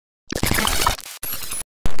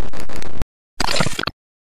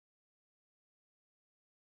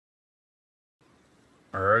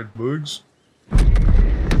Alright, Boogz.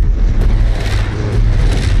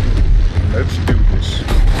 Let's do this.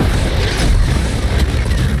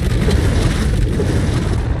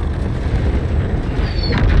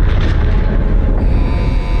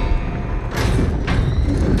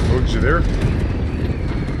 Boogz, you there?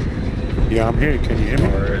 Yeah, I'm here. Can you hear me?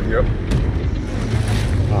 Alright, yep.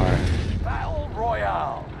 Alright. Battle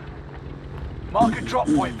Royale. Mark a drop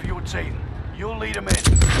point for your team. You'll lead them in.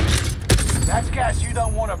 That's gas you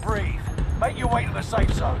don't want to breathe. Make your way to the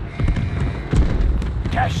safe zone.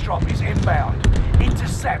 Cash drop is inbound.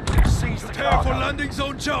 Intercept and seize the Prepare cargo. for landing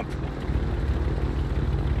zone jump.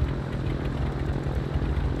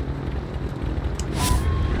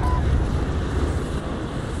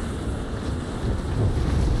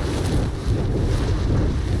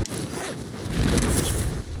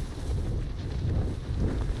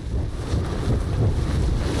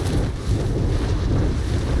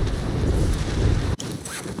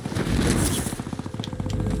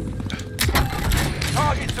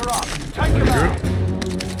 Targets are up. Take them out.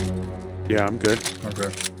 Yeah, I'm good.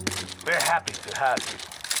 Okay. They're happy to have you.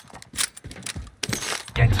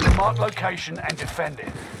 Get to the marked location and defend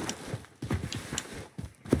it.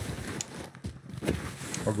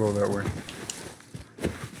 I'll go that way.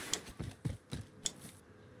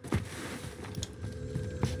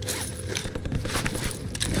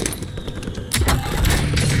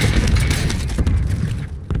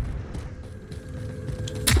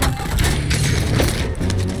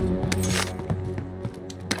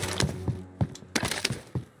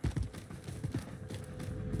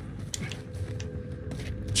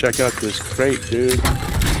 Check out this crate, dude.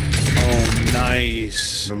 Oh,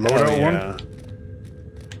 nice. The loadout Hell one?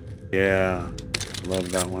 Yeah.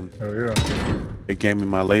 Love that one. Hell yeah. It gave me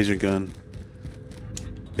my laser gun.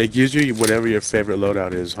 It gives you whatever your favorite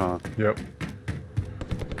loadout is, huh? Yep.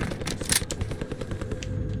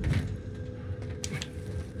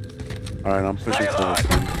 Alright, I'm pushing Stay for alive.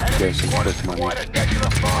 this. Get some quick money. Quite a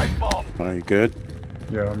negative 5 bomb. Are you good?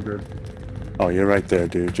 Yeah, I'm good. Oh, you're right there,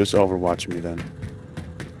 dude. Just overwatch me then.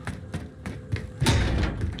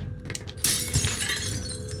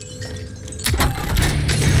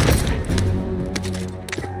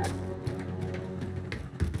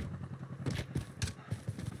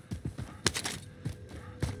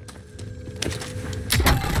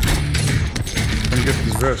 Let me get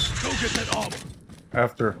this vest. Go get that armor.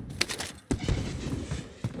 After.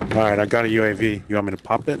 Alright, I got a UAV. You want me to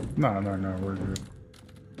pop it? No, we're good.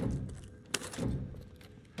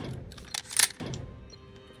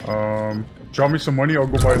 Drop me some money, I'll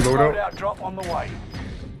go buy a loadout. Loadout drop on the way.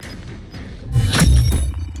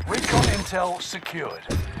 Recon intel secured.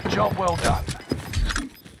 Job well done.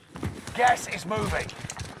 Gas is moving.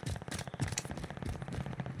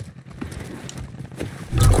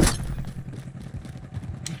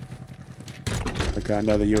 I got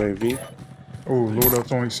another UAV. Oh,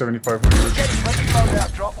 loadout's only 7,500. Get ready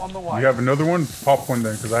loadout drop on the way. You have another one? Pop one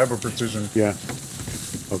then, because I have a precision. Yeah.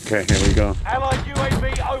 Okay, here we go. Allied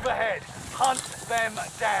UAV overhead. Hunt them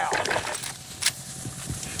down.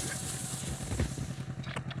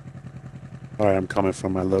 Alright, I'm coming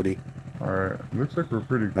from my loadie. Alright, looks like we're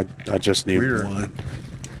pretty I just need clear. one.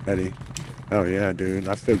 Ready? Oh yeah, dude.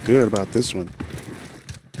 I feel good about this one.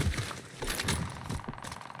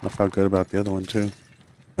 I felt good about the other one too.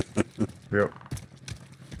 Yep.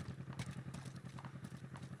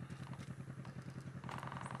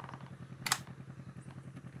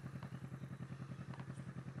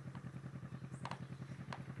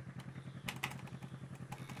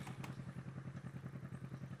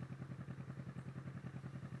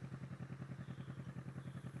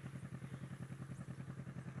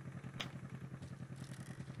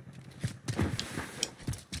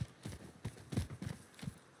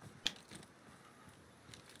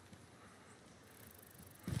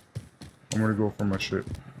 I'm gonna go for my shit.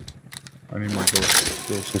 I need my ghost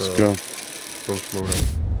Let's go. ghost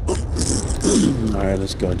loadout. Alright,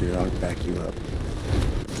 let's go, dude. I'll back you up.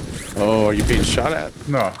 Oh, are you being shot at?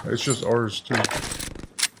 Nah, it's just ours too.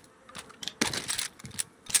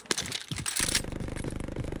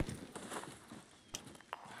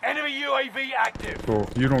 Enemy UAV active. So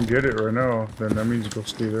if you don't get it right now, then that means go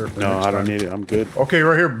stay there. For No, next I don't time. need it. I'm good. Okay,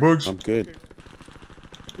 right here, Boogz. I'm good.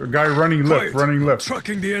 A guy running left, Quiet. running left.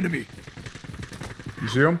 Tracking the enemy. You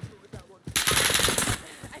see him?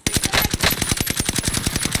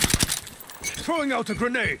 Throwing out a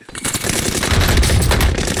grenade.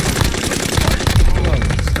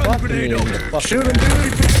 Stun grenade out. Shoot him,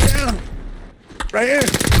 dude. Put him down. Right here.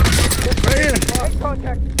 Right here.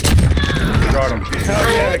 Got Got him.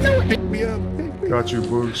 Hell yeah, pick me up. Got you,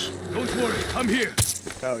 Boogz. Don't worry, I'm here.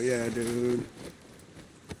 Hell yeah, dude.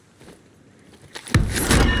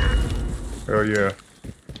 Hell yeah.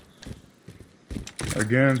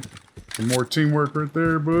 Again, some more teamwork right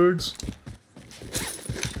there, Boogz.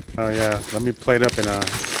 Oh yeah, let me plate up and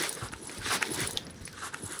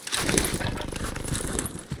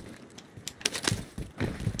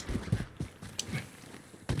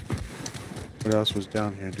what else was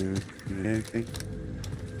down here, dude? You need anything?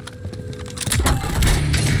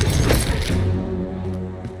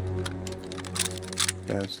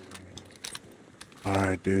 Yes.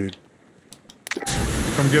 Alright, dude.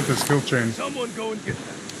 Come get this kill chain. Someone go and get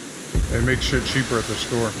that. They make shit cheaper at the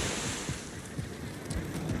store.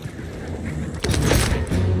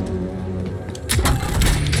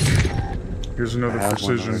 Here's another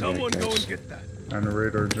precision. Someone go and get that. And a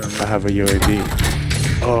radar I generator. have a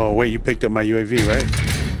UAV. Oh, wait, you picked up my UAV,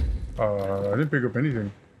 right? I didn't pick up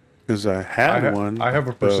anything. Because I had one. I have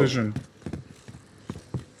a precision.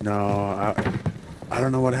 No, I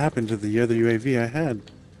don't know what happened to the other UAV I had.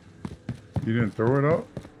 You didn't throw it out?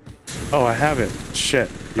 Oh, I have it. Shit.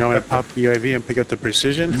 You want me to pop the UAV and pick up the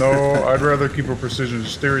precision? No, I'd rather keep a precision.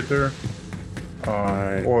 Just stay right there.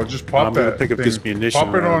 Alright. Or just pop I'm that gonna pick up thing. this munition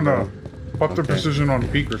Pop it round, on pop the Okay. precision on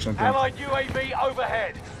peak or something. Allied UAV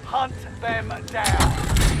overhead. Hunt them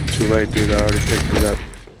down. Too late, dude. I already picked it up.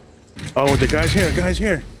 Oh, the guy's here. Guy's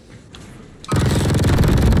here.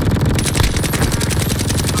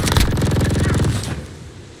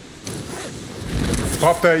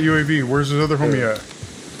 Pop that UAV. Where's his other homie at?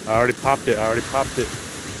 I already popped it. I already popped it.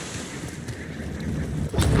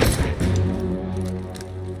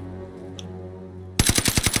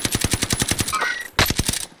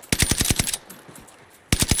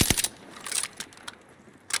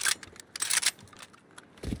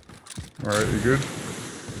 Alright, you good?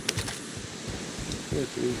 Yeah,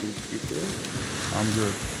 dude, you good? I'm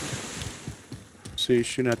good. So you're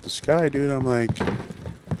shooting at the sky, dude. I'm like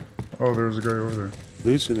Oh, there's a guy over there.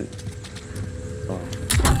 losing it. Oh.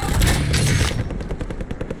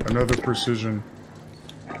 Another precision.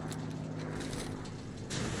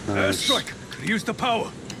 Nice. Airstrike. Could use the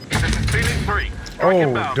power. This is Phoenix 3.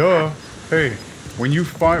 Oh, duh. Hey, when you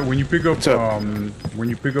pick up What's up? when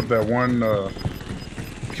you pick up that one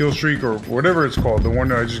kill streak or whatever it's called, the one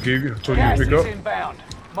that I just gave you, told you to Gas pick is up, inbound.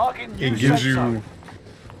 Marking new it gives safe you zone.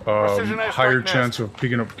 Precision airstrike higher missed. chance of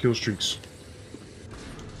picking up kill streaks.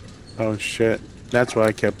 Oh shit. That's why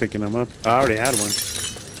I kept picking them up. I already had one.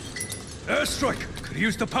 Airstrike. Could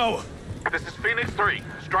use the power. This is Phoenix 3.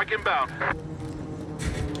 Strike inbound.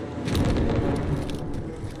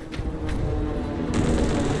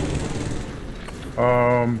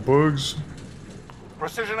 Boogz,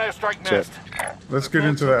 Precision airstrike Check. missed. let's get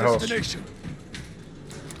into that house. Destination.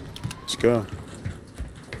 Let's go.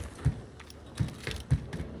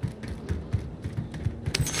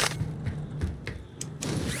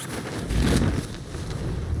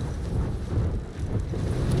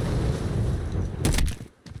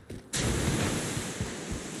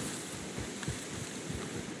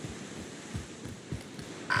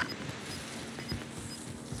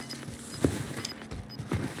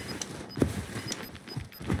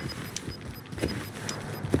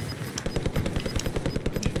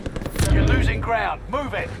 You're losing ground.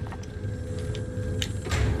 Move it.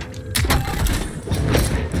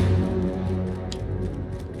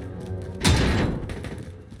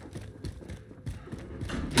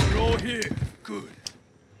 We're all here. Good.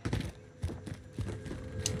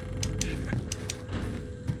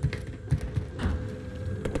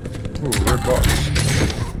 Ooh, red box.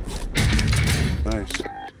 Nice.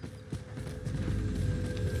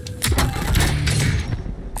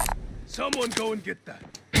 Someone go and get that.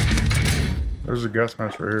 There's a gas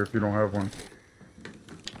mask right here if you don't have one.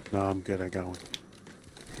 No, I'm good. I got one.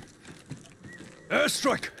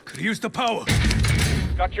 Airstrike. Could use the power.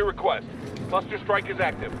 Got your request. Cluster strike is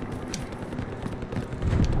active.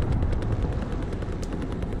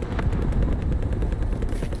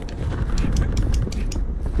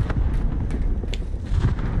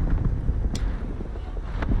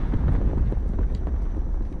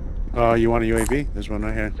 You want a UAV? There's one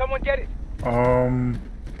right here. Someone get it.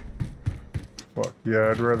 Fuck yeah,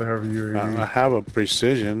 I'd rather have a UAV. I have a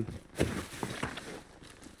precision.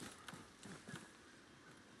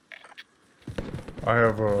 I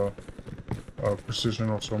have a precision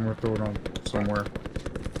also. I'm gonna throw it on somewhere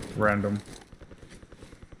random.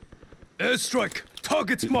 Airstrike.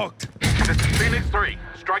 Targets marked. This is Phoenix 3.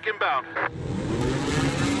 Strike inbound.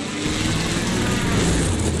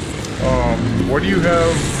 What do you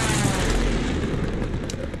have?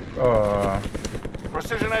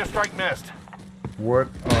 Precision airstrike missed.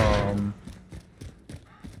 What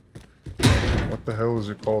the hell is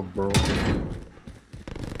it called, bro?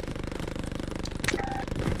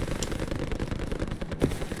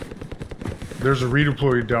 There's a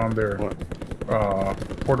redeploy down there. What?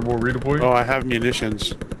 Portable redeploy. Oh, I have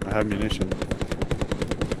munitions. I have munitions.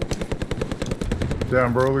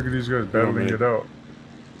 Damn, bro, look at these guys battling it out.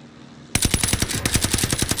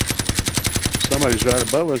 Somebody's right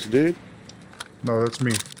above us, dude. No, that's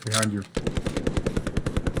me, behind you.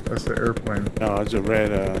 That's the airplane. No, it's a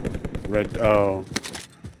red, oh.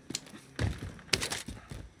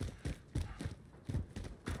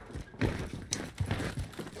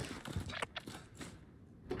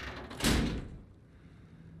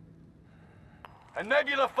 A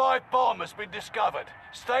Nebula 5 bomb has been discovered.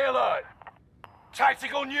 Stay alert.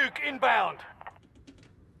 Tactical nuke inbound.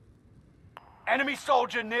 Enemy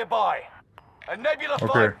soldier nearby. A Nebula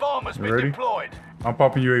 5 bomb has been deployed. I'm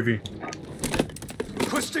popping UAV.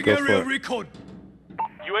 Requesting Go for area it. recon.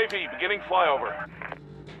 UAV beginning flyover.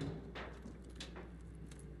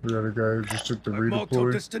 We got a guy who just took the I've marked our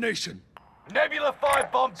redeploy. destination. Nebula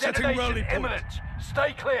 5 bomb Setting detonation rally point. imminent.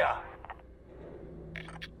 Stay clear.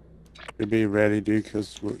 Be ready, dude,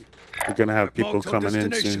 because we're gonna have people Marked our coming in soon.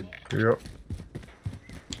 destination. Yep.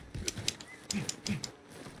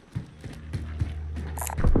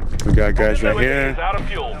 We got guys right here, Out of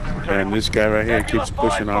fuel. and this guy right here keeps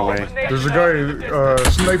pushing our way. There's a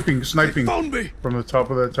guy sniping Found me. from the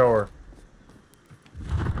top of that tower.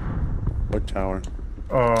 What tower?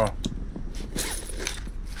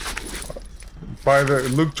 By the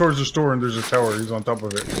look towards the store and there's a tower. He's on top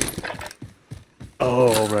of it.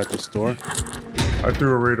 Oh, over at the store. I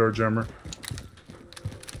threw a radar jammer.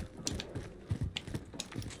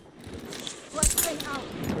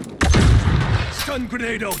 Stun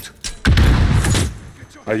grenade out.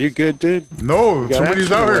 Are you good, dude? No, got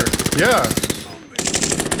somebody's action out here. Yeah.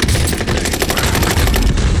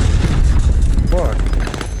 Fuck.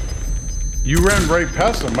 You ran right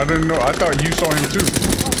past him. I didn't know. I thought you saw him too.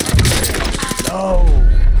 No.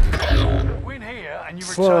 Win here and you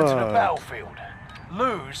return to the Fuck. battlefield.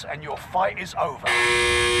 Lose and your fight is over.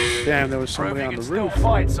 Damn, there was Prove somebody you on can the still roof.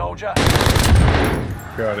 fight, soldier.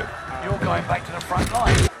 Got it. You're going back to the front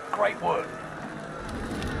line. Great work.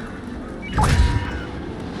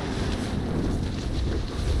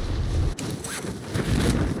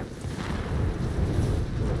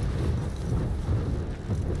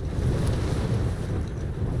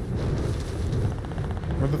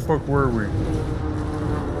 Where the fuck were we?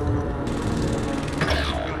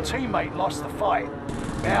 Your teammate lost the fight.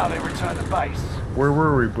 Now they return to base. Where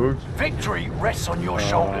were we, Boogz? Victory rests on your let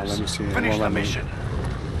shoulders. me see. Finish Well, the let me- mission.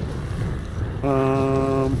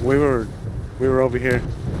 We were over here.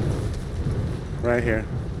 Right here.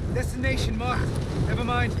 Destination marked. Never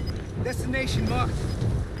mind. Destination marked.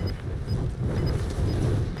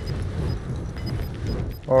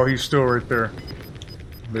 Oh, he's still right there.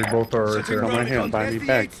 They both are right Setting there. Come right here and buy me There's the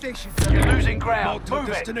back. aid station. You're losing ground. Marked our Move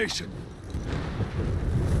it. destination.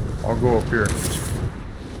 I'll go up here.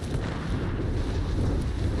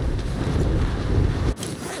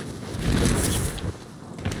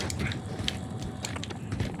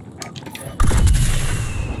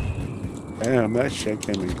 Damn, that shit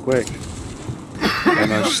came in quick.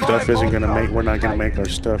 And our stuff isn't gonna make. We're not gonna make our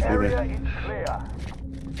stuff Area either. is clear.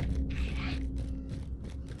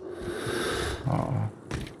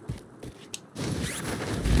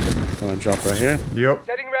 Gonna drop right here. Yep.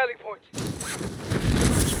 Setting rally point.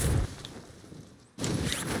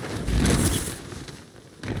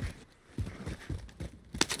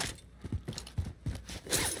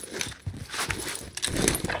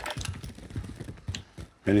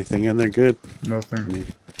 Anything in there good? Nothing.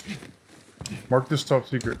 Mark this top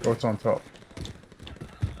secret. Oh, it's on top.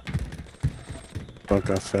 Fuck,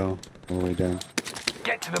 I fell all the way down.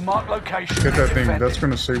 Get to the marked location. Get and that thing. defend That's it.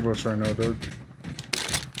 gonna save us right now, dude.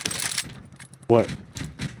 What?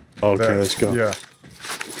 Okay, That- let's go. Yeah.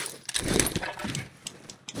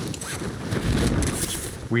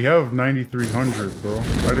 We have 9,300, bro.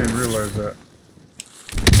 I didn't realize that.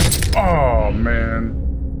 Oh, man.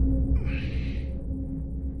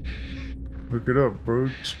 Look it up, bro.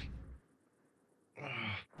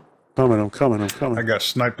 I'm coming. I got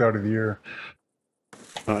sniped out of the air.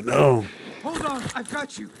 Oh no. Hold on, I've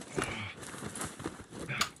got you.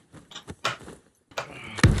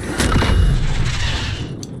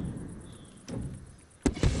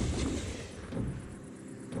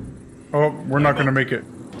 Oh, we're not gonna make it.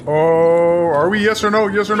 Oh, are we? Yes or no?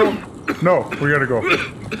 Yes or no? No, we gotta go.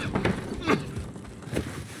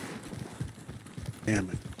 Damn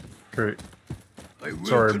it. Great. I will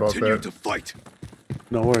Sorry about continue that. to fight.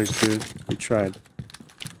 No worries, dude. We tried.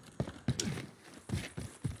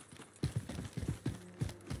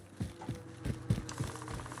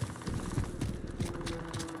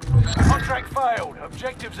 failed.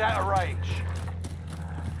 Objective's out of range.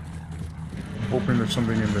 Hoping there's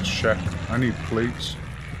something in this shack. I need plates.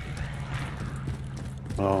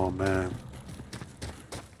 Oh man.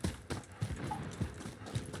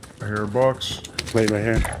 I hear a box. Plate right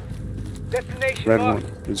here. Destination Red marked.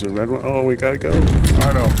 one. Is it a red one? Oh, we gotta go.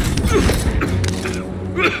 I know.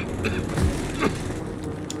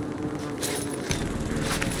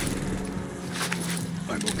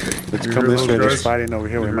 I'm okay. Let's You come hear this those way. There's guys? fighting over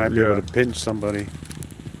here. We might be Yeah. able to pinch somebody.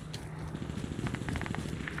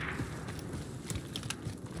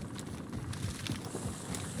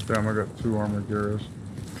 Damn, I got 2 armored gears.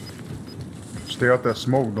 Stay out that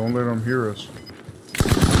smoke. Don't let them hear us.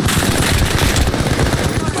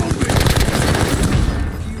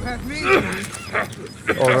 You have me.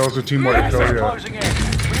 Oh, that was a team wipe. Gas Hell is yeah. closing in.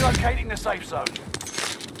 Relocating the safe zone.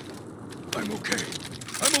 I'm okay.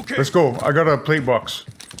 I'm okay. Let's go. I got a plate box.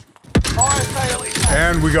 Fire sale is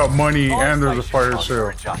And we got money, and there's a fire costs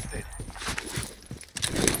are sale. adjusted.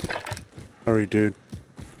 Hurry, dude.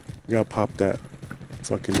 We gotta pop that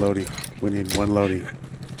fucking loadie. We need 1 loadie.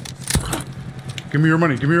 Give me your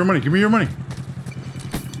money. Give me your money. Give me your money.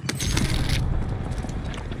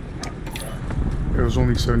 It was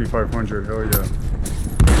only 7,500. Hell yeah.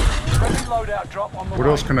 Friendly loadout drop on the What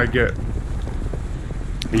way. else can I get?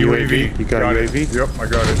 UAV? You got a it. UAV? Yep, I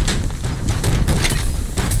got it.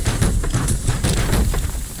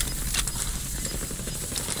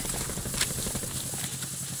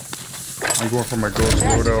 I'm going for my ghost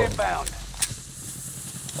Gas is loadout. inbound.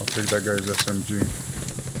 I'll take that guy's SMG.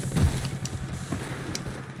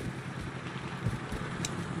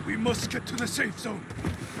 We must get to the safe zone.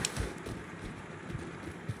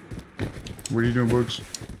 What are you doing, Boogz?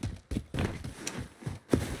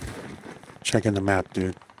 Checking the map,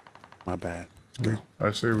 dude. My bad. Let's go.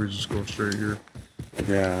 I say we just go straight here.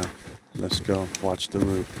 Yeah. Let's go. Watch the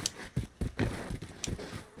route.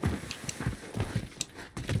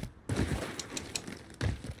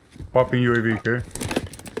 Popping UAV, okay?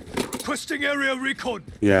 Requesting area recon.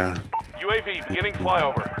 Yeah. UAV beginning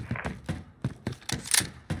flyover.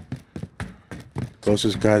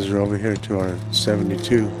 Closest guys are over here to our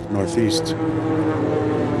 72 northeast. Did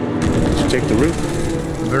you take the route?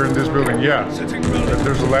 They're in this building, yeah. Setting ground.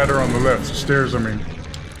 There's a ladder on the left. Stairs, I mean.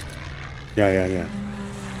 Yeah.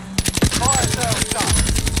 Fire sale done.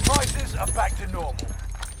 Prices are back to normal.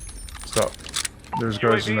 Stop. There's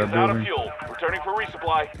guys in UAV that is out of building. fuel. Returning for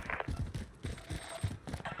resupply.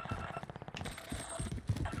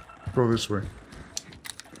 Go this way.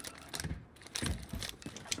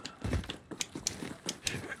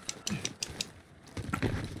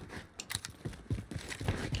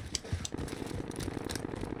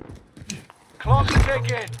 Clock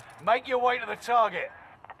ticking. Make your way to the target.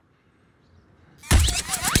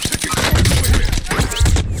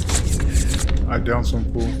 I downed some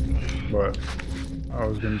fool, but I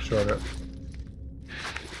was getting shot at.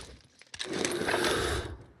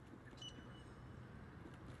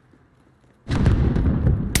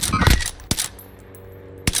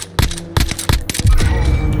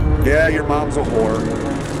 Yeah, your mom's a whore.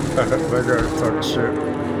 That guy talking shit.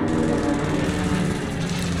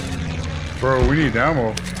 Bro, we need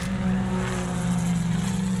ammo.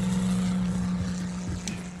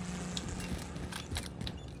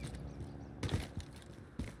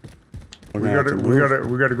 We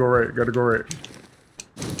gotta go right. Gotta go right.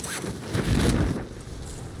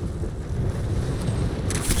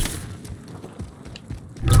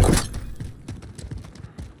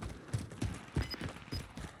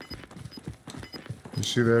 You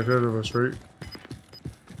see that ahead of us, right?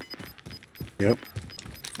 Yep.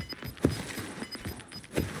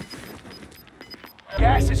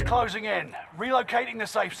 Gas is closing in. Relocating the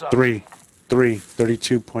safe zone.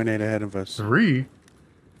 32.8 ahead of us. 3?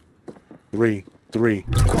 Three Got a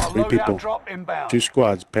loadout people. drop inbound. 2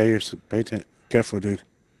 squads. Pay attention. Careful, dude.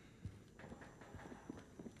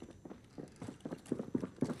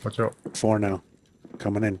 Watch out. 4 now.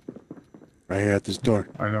 Coming in. Right here at this door.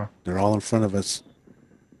 I know. They're all in front of us.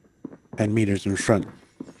 10 meters in front.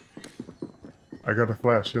 I got a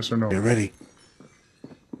flash, yes or no? Get ready.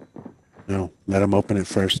 No, let them open it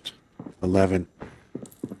first. 11.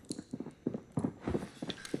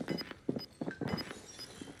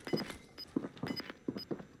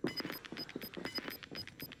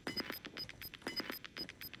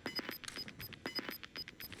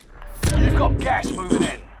 You've got gas moving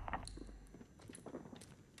in.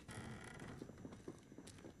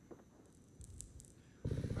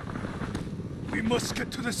 We must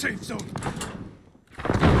get to the safe zone.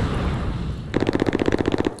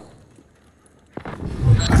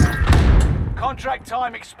 Contract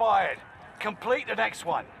time expired. Complete the next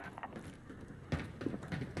one.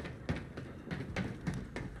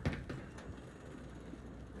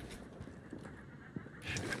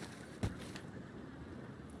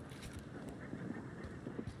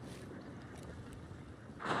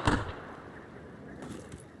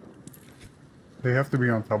 They have to be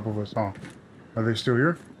on top of us, huh? Are they still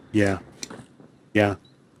here? Yeah. Yeah.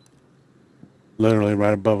 Literally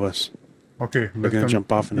right above us. Okay, We're gonna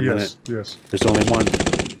jump off in a minute. Yes. There's only one.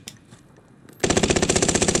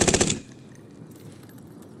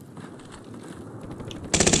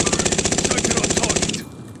 Target on target.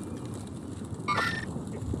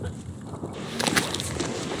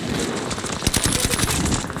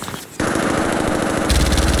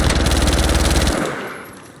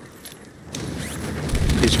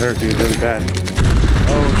 He's hurt, dude, really bad.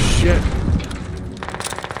 Oh shit.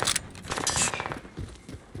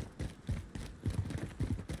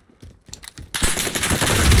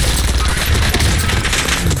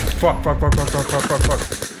 Fuck.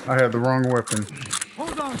 I had the wrong weapon.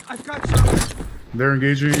 Hold on, I've got something. They're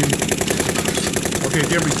engaging. Okay,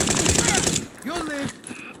 get me. You'll live.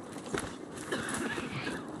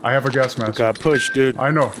 I have a gas mask. Got pushed, dude.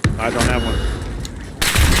 I know. I don't have one.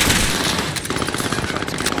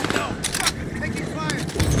 Taking fire.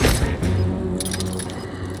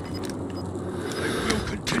 I will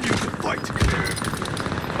continue to fight.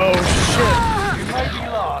 Oh shit. You may be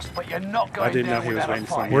last, but you're not going I didn't know down he was without a waiting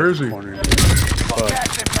for fight. me. Where is he? Corner. Got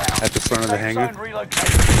gas inbound. At the front of the Safe hangar. zone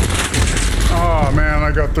relocated. Oh man,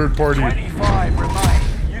 I got third party. 25 remain.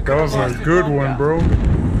 You That could was have a lasted good longer. one, bro.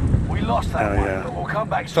 We lost that Hell one, yeah. but we'll come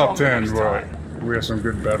back Top stronger 10, next but time. we had some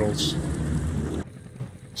good battles.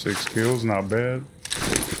 6 kills, not bad.